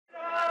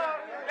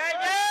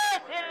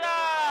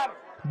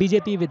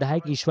BJP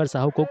विधायक ईश्वर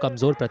साहू को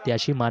कमजोर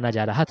प्रत्याशी माना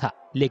जा रहा था,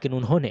 लेकिन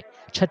उन्होंने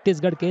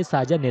छत्तीसगढ़ के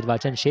साजा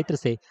निर्वाचन क्षेत्र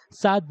से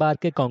 7 बार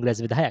के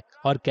कांग्रेस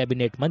विधायक और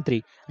कैबिनेट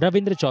मंत्री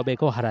रविंद्र चौबे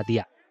को हरा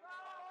दिया।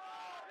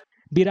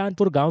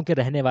 बिरानपुर गांव के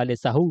रहने वाले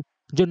साहू,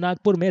 जो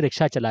नागपुर में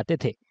रिक्शा चलाते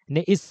थे,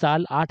 ने इस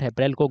साल 8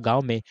 अप्रैल को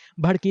गांव में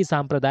भड़की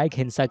सांप्रदायिक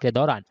हिंसा के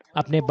दौरान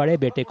अपने बड़े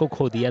बेटे को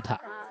खो दिया था।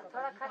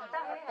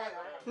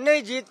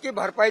 नहीं, जीत की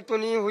भरपाई तो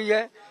नहीं हुई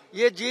है।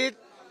 ये जीत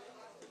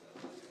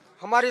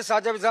हमारे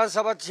साजा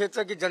विधानसभा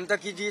क्षेत्र की जनता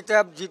की जीत है।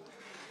 अब जीत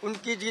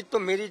उनकी जीत तो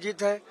मेरी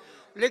जीत है,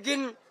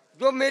 लेकिन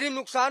जो मेरी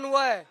नुकसान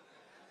हुआ है,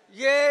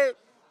 ये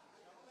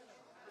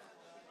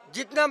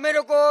जितना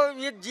मेरे को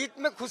ये जीत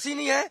में खुशी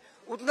नहीं है,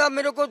 उतना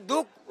मेरे को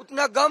दुख,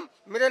 उतना गम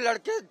मेरे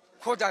लड़के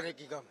खो जाने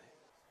की गम है।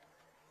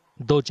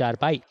 2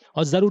 चारपाई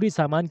और जरूरी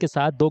सामान के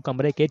साथ 2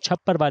 कमरे के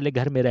छप्पर वाले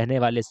घर में रहने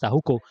वाले साहू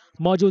को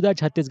मौजूदा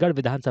छत्तीसगढ़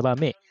विधानसभा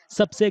में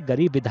सबसे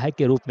गरीब विधायक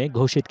के रूप में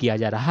घोषित किया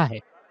जा रहा है।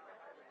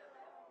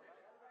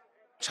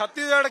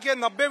 छत्तीसगढ़ के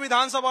 90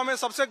 विधानसभा में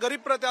सबसे गरीब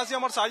प्रत्याशी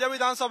हमारे साजा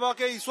विधानसभा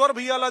के ईश्वर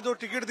भैया ला जो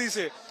टिकट दी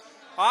से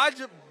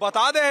आज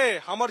बता दे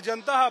हमार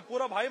जनता है,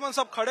 पूरा भाई मन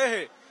सब खड़े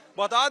है,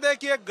 बता दे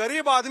कि एक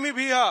गरीब आदमी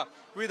भी है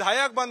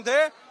विधायक बनते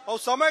और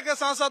समय के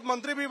साथ साथ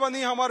मंत्री भी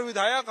बनी हमारे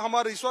विधायक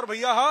हमारे ईश्वर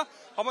भैया है।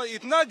 हम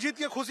इतना जीत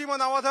के खुशी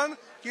मनावत हन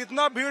कि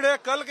इतना भीड़ है,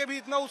 कल के भी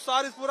इतना उत्साह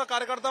इस पूरा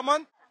कार्यकर्ता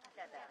मन।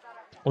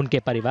 उनके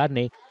परिवार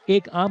ने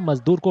एक आम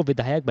मजदूर को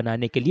विधायक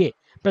बनाने के लिए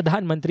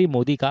प्रधानमंत्री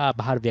मोदी का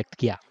आभार व्यक्त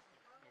किया।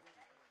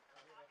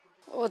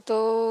 वो तो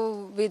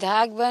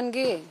विधायक बन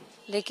गए,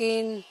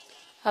 लेकिन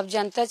अब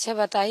जनता छ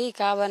बताई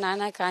का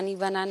बनाना का नहीं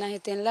बनाना है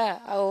तेनला,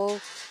 और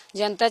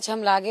जनता छ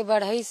हम लागे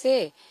बढ़ई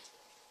से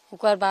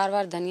ओकर बार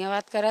बार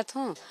धन्यवाद करत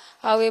हूँ,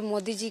 और ये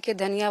मोदी जी के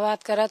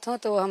धन्यवाद करत हूँ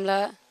तो हमला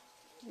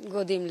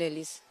गोदी में ले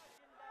लीस।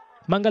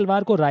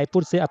 मंगलवार को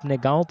रायपुर से अपने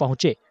गांव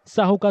पहुंचे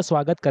साहू का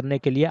स्वागत करने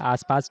के लिए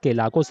आसपास के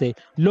इलाकों से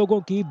लोगों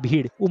की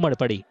भीड़ उमड़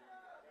पड़ी।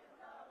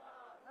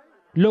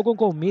 लोगों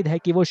को उम्मीद है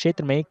कि वो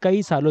क्षेत्र में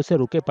कई सालों से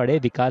रुके पड़े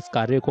विकास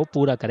कार्यों को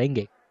पूरा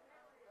करेंगे।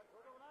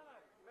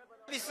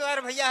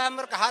 ईश्वर भैया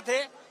हमर कहा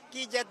थे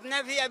कि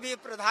जितने भी अभी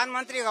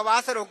प्रधानमंत्री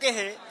आवास रोके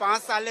हैं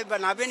 5 साल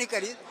बनाबे नहीं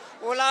करी,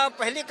 ओला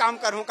पहले काम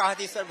करूँ कहा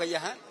थी ईश्वर भैया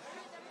है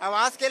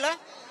आवास के ला।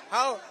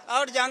 हाँ,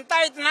 और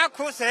जनता इतना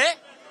खुश है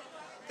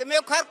कि मैं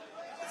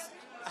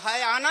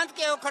है आनंद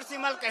के ओखर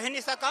सिमल कह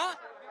नहीं सका।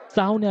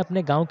 साहू ने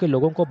अपने गांव के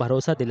लोगों को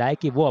भरोसा दिलाया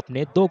कि वो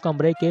अपने 2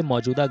 कमरे के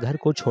मौजूदा घर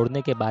को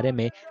छोड़ने के बारे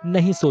में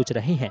नहीं सोच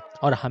रहे हैं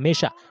और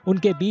हमेशा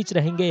उनके बीच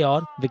रहेंगे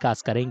और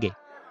विकास करेंगे।